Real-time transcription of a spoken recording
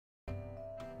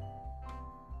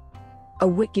a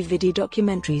WikiVidi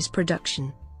documentaries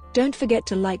production. Don't forget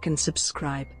to like and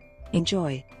subscribe.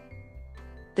 Enjoy.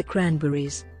 The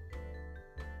Cranberries.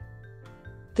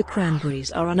 The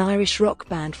Cranberries are an Irish rock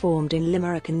band formed in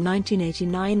Limerick in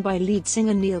 1989 by lead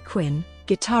singer Niall Quinn,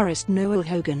 guitarist Noel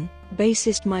Hogan,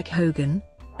 bassist Mike Hogan,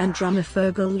 and drummer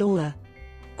Fergal Lawler.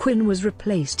 Quinn was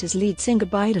replaced as lead singer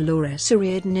by Dolores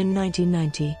O'Riordan in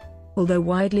 1990. Although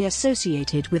widely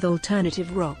associated with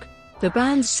alternative rock, the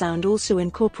band's sound also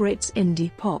incorporates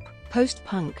indie pop,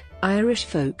 post-punk, Irish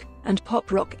folk, and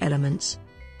pop rock elements.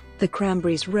 The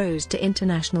Cranberries rose to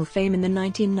international fame in the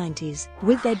 1990s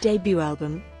with their debut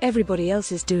album, Everybody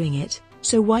Else Is Doing It,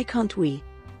 So Why Can't We?,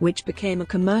 which became a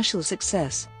commercial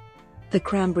success. The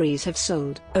Cranberries have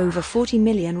sold over 40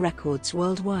 million records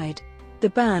worldwide. The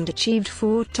band achieved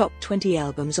 4 top 20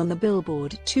 albums on the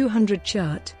Billboard 200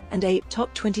 chart and 8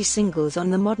 top 20 singles on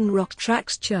the Modern Rock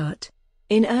Tracks chart.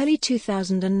 In early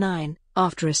 2009,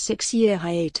 after a 6-year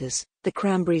hiatus, the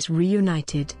Cranberries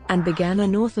reunited and began a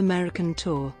North American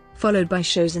tour, followed by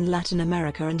shows in Latin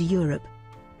America and Europe.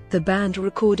 The band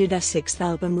recorded their 6th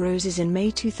album Roses in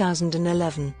May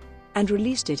 2011 and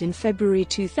released it in February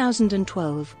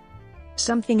 2012.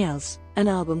 Something Else, an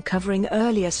album covering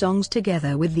earlier songs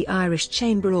together with the Irish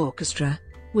Chamber Orchestra,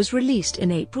 was released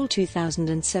in April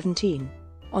 2017.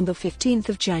 On the 15th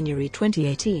of January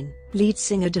 2018, lead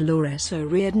singer Dolores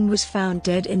O'Riordan was found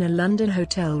dead in a London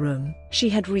hotel room. She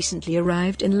had recently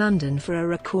arrived in London for a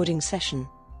recording session.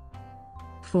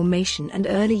 Formation and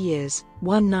early years: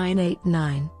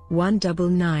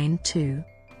 1989-1992.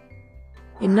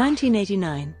 In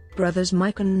 1989, brothers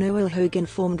Mike and Noel Hogan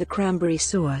formed the Cranberry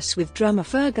Sauce with drummer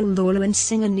Fergal Lawler and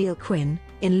singer Niall Quinn,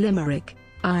 in Limerick,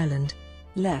 Ireland.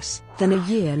 Less than a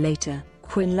year later,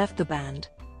 Quinn left the band.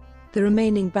 The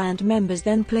remaining band members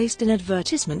then placed an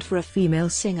advertisement for a female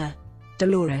singer.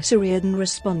 Dolores O'Riordan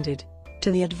responded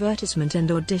to the advertisement and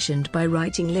auditioned by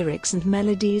writing lyrics and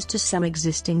melodies to some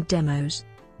existing demos.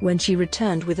 When she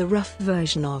returned with a rough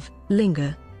version of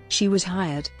Linger, she was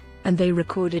hired, and they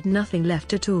recorded Nothing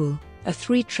Left at All, a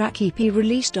 3-track EP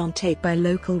released on tape by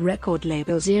local record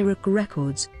label Zurich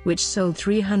Records, which sold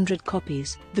 300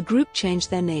 copies. The group changed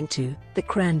their name to The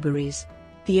Cranberries.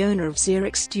 The owner of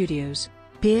Zurich Studios,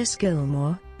 Piers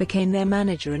Gilmore, became their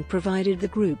manager and provided the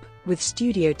group with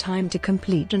studio time to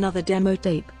complete another demo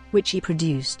tape, which he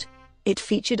produced. It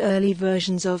featured early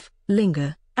versions of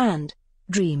Linger and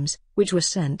Dreams, which were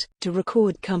sent to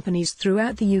record companies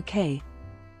throughout the UK.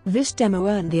 This demo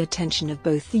earned the attention of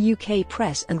both the UK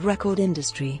press and record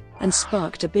industry, and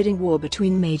sparked a bidding war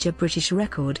between major British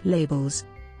record labels.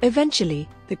 Eventually,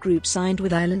 the group signed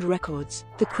with Island Records.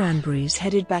 The Cranberries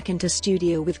headed back into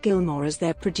studio with Gilmore as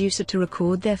their producer to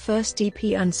record their first EP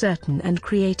Uncertain and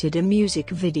created a music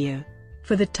video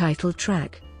for the title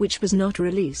track, which was not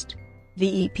released.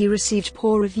 The EP received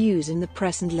poor reviews in the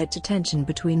press and led to tension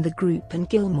between the group and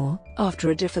Gilmore. After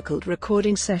a difficult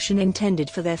recording session intended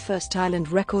for their first Island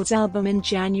Records album in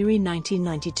January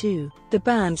 1992, the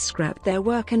band scrapped their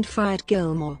work and fired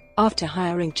Gilmore. After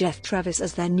hiring Jeff Travis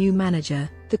as their new manager,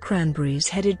 the Cranberries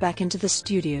headed back into the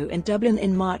studio in Dublin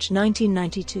in March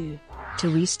 1992 to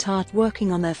restart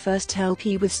working on their first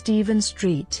LP with Stephen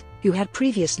Street, who had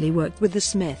previously worked with the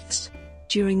Smiths.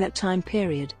 During that time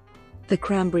period, the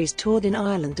Cranberries toured in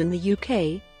Ireland and the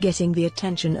UK, getting the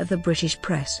attention of the British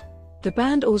press. The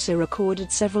band also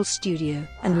recorded several studio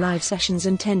and live sessions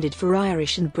intended for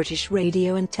Irish and British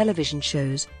radio and television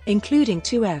shows, including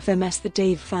 2FM's The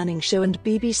Dave Fanning Show and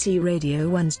BBC Radio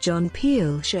 1's John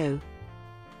Peel Show.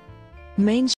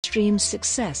 Mainstream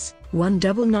success: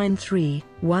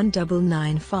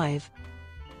 1993-1995.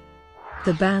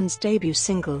 The band's debut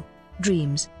single,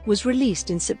 Dreams, was released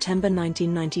in September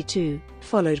 1992,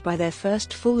 followed by their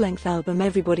first full-length album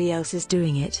Everybody Else Is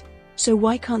Doing It, So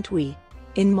Why Can't We?,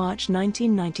 in March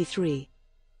 1993.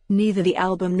 Neither the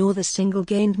album nor the single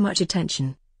gained much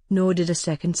attention, nor did a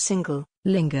second single,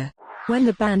 Linger. When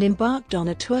the band embarked on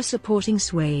a tour supporting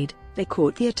Suede, they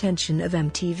caught the attention of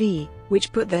MTV,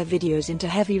 which put their videos into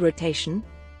heavy rotation.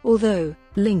 Although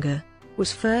Linger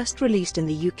was first released in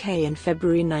the UK in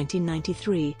February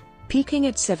 1993, peaking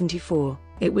at 74,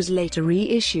 it was later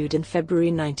reissued in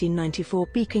February 1994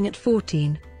 peaking at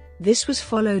 14. This was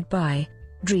followed by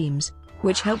Dreams,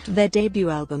 which helped their debut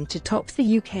album to top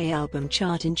the UK album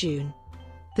chart in June.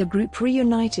 The group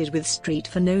reunited with Street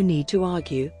for No Need to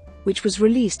Argue, which was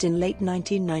released in late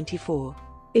 1994.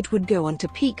 It would go on to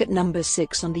peak at number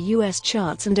 6 on the US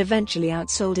charts and eventually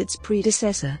outsold its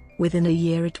predecessor. Within a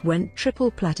year it went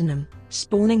triple platinum,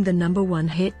 spawning the number 1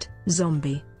 hit,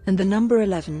 Zombie, and the number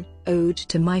 11, Ode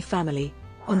to My Family,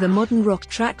 on the Modern Rock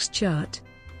Tracks chart.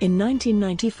 In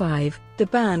 1995, the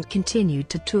band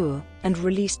continued to tour, and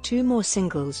released 2 more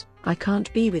singles, I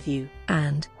Can't Be With You,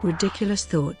 and Ridiculous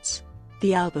Thoughts.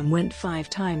 The album went 5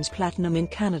 times platinum in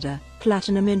Canada,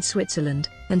 platinum in Switzerland,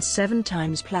 and 7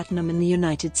 times platinum in the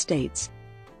United States.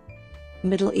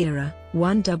 Middle Era,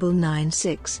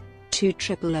 1996,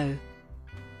 2000.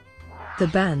 The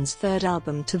band's third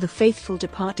album To the Faithful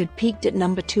Departed peaked at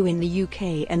number 2 in the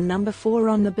UK and number 4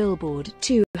 on the Billboard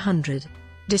 200.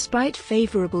 Despite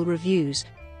favourable reviews,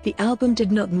 the album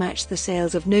did not match the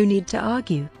sales of No Need to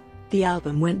Argue. The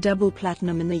album went double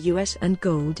platinum in the US and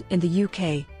gold in the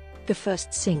UK. The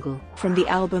first single from the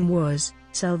album was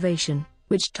Salvation,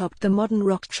 which topped the Modern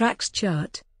Rock Tracks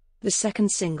chart. The second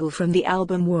single from the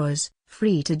album was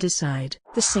Free to Decide.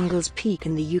 The single's peak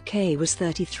in the UK was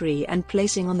 33 and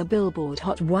placing on the Billboard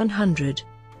Hot 100.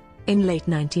 In late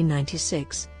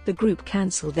 1996, the group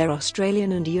cancelled their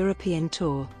Australian and European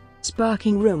tour,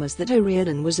 sparking rumours that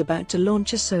O'Riordan was about to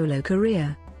launch a solo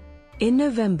career. In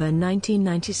November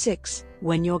 1996,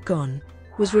 When You're Gone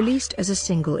was released as a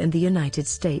single in the United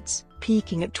States,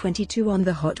 peaking at 22 on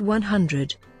the Hot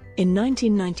 100. In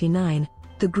 1999,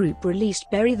 the group released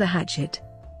Bury the Hatchet.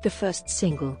 The first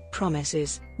single,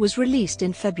 Promises, was released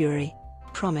in February.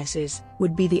 Promises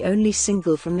would be the only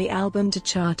single from the album to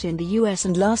chart in the US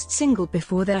and last single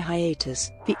before their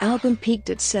hiatus. The album peaked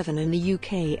at 7 in the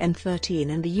UK and 13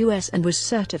 in the US and was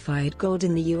certified gold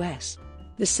in the US.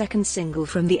 The second single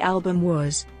from the album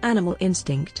was Animal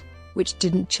Instinct, which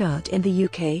didn't chart in the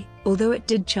UK, although it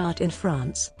did chart in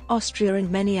France, Austria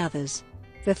and many others.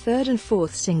 The third and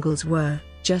fourth singles were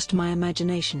Just My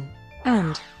Imagination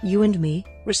and You and Me,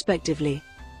 respectively.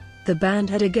 The band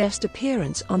had a guest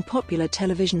appearance on popular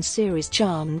television series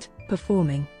Charmed,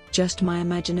 performing Just My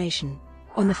Imagination.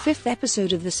 On the 5th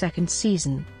episode of the second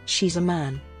season, She's a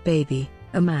Man, Baby,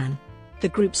 a Man. The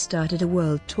group started a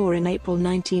world tour in April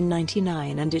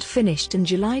 1999 and it finished in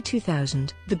July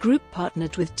 2000. The group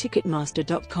partnered with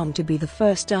Ticketmaster.com to be the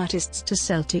first artists to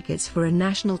sell tickets for a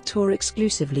national tour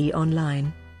exclusively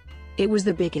online. It was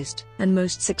the biggest and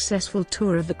most successful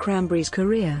tour of the Cranberries'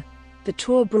 career. The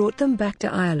tour brought them back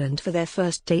to Ireland for their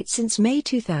first date since May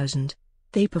 2000.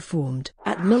 They performed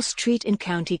at Mill Street in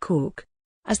County Cork.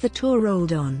 As the tour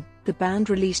rolled on, the band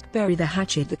released Bury the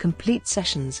Hatchet: The Complete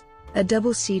Sessions, a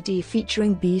double CD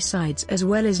featuring B-sides as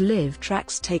well as live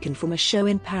tracks taken from a show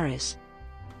in Paris.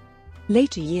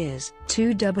 Later years,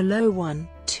 2001,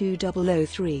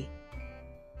 2003.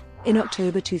 In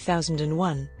October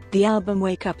 2001, the album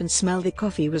Wake Up and Smell the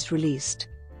Coffee was released.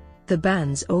 The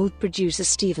band's old producer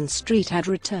Stephen Street had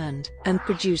returned and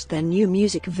produced their new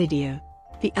music video.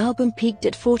 The album peaked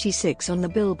at 46 on the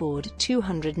Billboard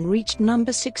 200 and reached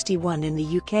number 61 in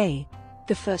the UK.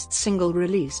 The first single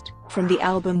released from the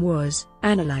album was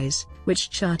Analyze, which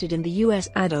charted in the US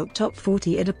Adult Top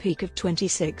 40 at a peak of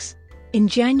 26. In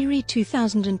January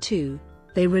 2002,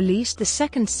 they released the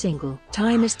second single,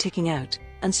 Time Is Ticking Out,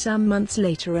 and some months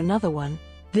later another one,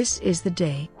 This Is the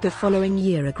Day. The following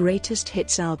year a greatest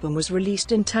hits album was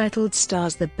released entitled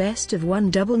Stars: The Best of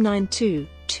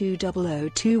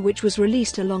 1992-2002, which was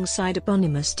released alongside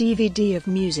eponymous DVD of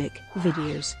music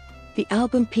videos. The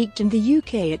album peaked in the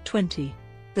UK at 20.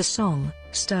 The song,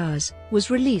 Stars, was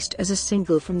released as a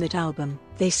single from that album.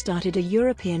 They started a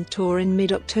European tour in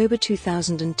mid-October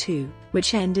 2002,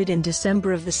 which ended in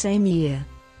December of the same year.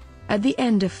 At the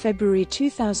end of February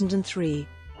 2003,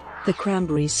 the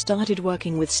Cranberries started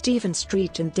working with Stephen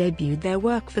Street and debuted their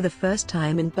work for the first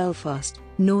time in Belfast,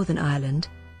 Northern Ireland,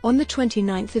 on the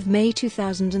 29th of May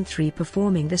 2003,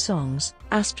 performing the songs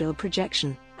Astral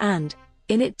Projection and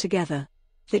In It Together.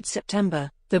 That September,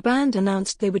 the band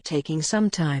announced they were taking some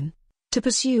time to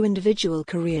pursue individual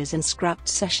careers and scrapped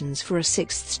sessions for a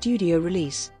sixth studio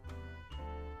release.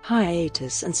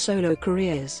 Hiatus and solo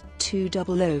careers,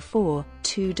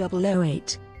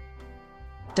 2004-2008.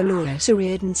 Dolores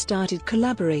O'Riordan started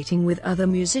collaborating with other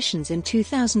musicians in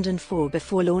 2004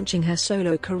 before launching her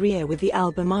solo career with the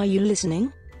album Are You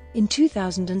Listening? In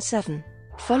 2007,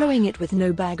 following it with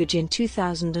No Baggage in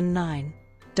 2009.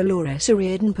 Dolores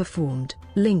O'Riordan performed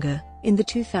Linger in the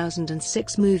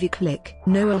 2006 movie Click.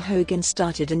 Noel Hogan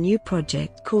started a new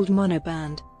project called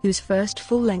Monoband, whose first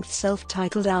full-length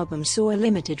self-titled album saw a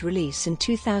limited release in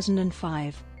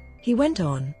 2005. He went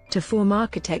on to form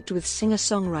Architect with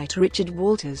singer-songwriter Richard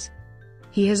Walters.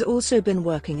 He has also been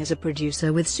working as a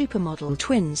producer with supermodel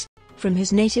twins from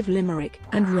his native Limerick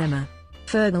and Rema.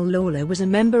 Fergal Lawler was a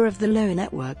member of the Low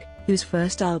Network, whose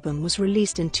first album was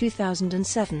released in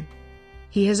 2007.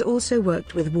 He has also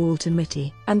worked with Walter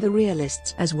Mitty and The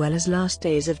Realists as well as Last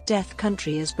Days of Death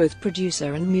Country as both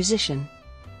producer and musician.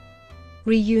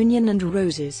 Reunion and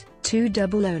Roses,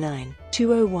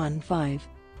 2009-2015.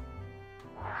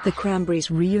 The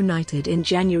Cranberries reunited in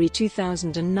January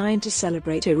 2009 to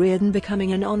celebrate O'Riordan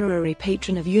becoming an honorary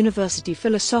patron of University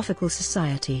Philosophical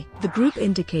Society. The group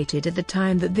indicated at the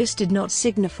time that this did not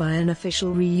signify an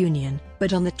official reunion,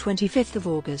 but on the 25th of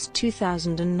August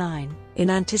 2009, in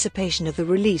anticipation of the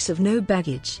release of No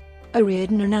Baggage,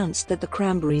 O'Riordan announced that the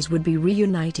Cranberries would be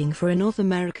reuniting for a North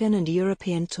American and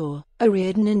European tour.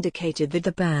 O'Riordan indicated that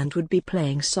the band would be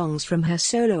playing songs from her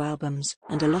solo albums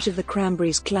and a lot of the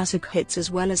Cranberries' classic hits as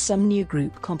well as some new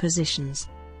group compositions.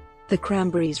 The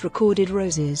Cranberries recorded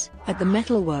Roses at the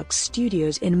Metalworks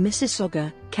Studios in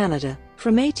Mississauga, Canada,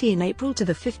 from 18 April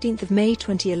to 15 May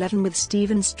 2011 with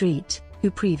Stephen Street, who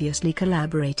previously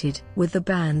collaborated with the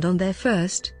band on their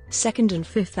first, second and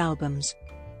fifth albums.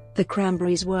 The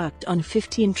Cranberries worked on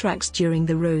 15 tracks during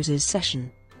the Roses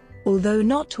session. Although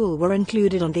not all were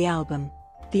included on the album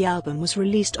was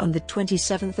released on the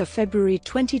 27th of February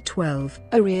 2012.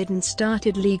 O'Riordan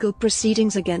started legal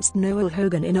proceedings against Noel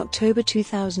Hogan in October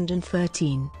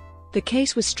 2013. The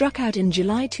case was struck out in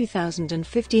July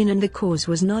 2015 and the cause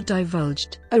was not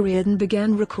divulged. O'Riordan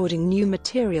began recording new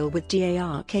material with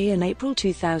DARK in April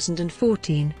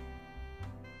 2014.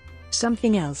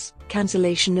 Something Else,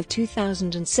 cancellation of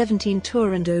 2017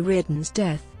 tour and O'Riordan's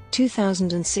death,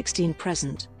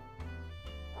 2016-present.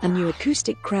 A new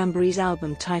acoustic Cranberries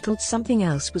album titled Something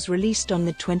Else was released on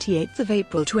the 28th of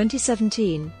April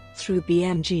 2017, through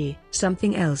BMG.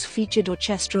 Something Else featured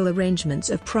orchestral arrangements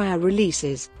of prior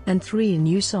releases, and 3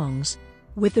 new songs.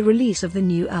 With the release of the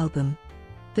new album,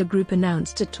 the group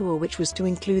announced a tour which was to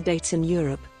include dates in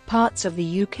Europe, parts of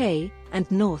the UK, and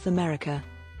North America.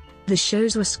 The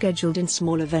shows were scheduled in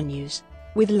smaller venues,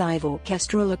 with live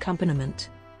orchestral accompaniment.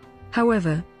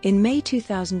 However, in May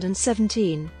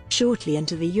 2017, shortly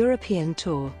into the European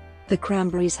tour, the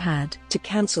Cranberries had to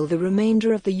cancel the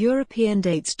remainder of the European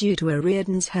dates due to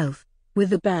O'Riordan's health,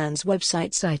 with the band's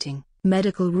website citing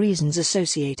medical reasons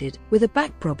associated with a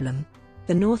back problem.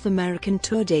 The North American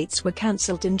tour dates were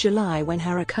cancelled in July when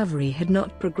her recovery had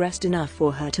not progressed enough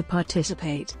for her to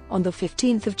participate. On the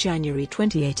 15th of January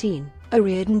 2018,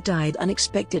 O'Riordan died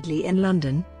unexpectedly in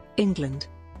London, England.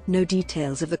 No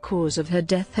details of the cause of her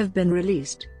death have been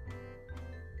released.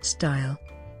 Style.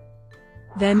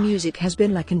 Their music has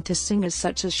been likened to singers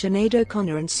such as Sinead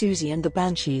O'Connor and Susie and the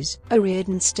Banshees.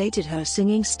 O'Riordan stated her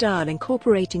singing style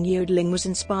incorporating yodeling was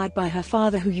inspired by her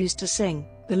father, who used to sing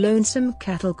the Lonesome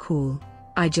Cattle Call.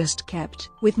 I just kept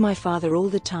with my father all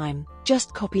the time,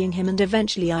 just copying him, and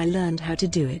eventually I learned how to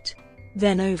do it.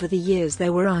 Then over the years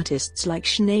there were artists like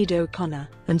Sinead O'Connor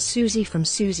and Susie from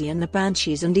Susie and the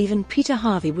Banshees, and even Peter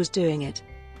Harvey was doing it.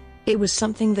 It was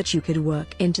something that you could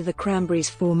work into the Cranberries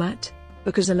format,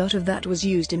 because a lot of that was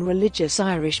used in religious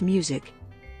Irish music.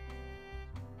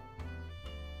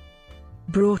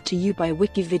 Brought to you by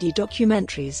WikiVidi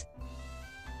Documentaries.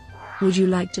 Would you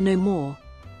like to know more?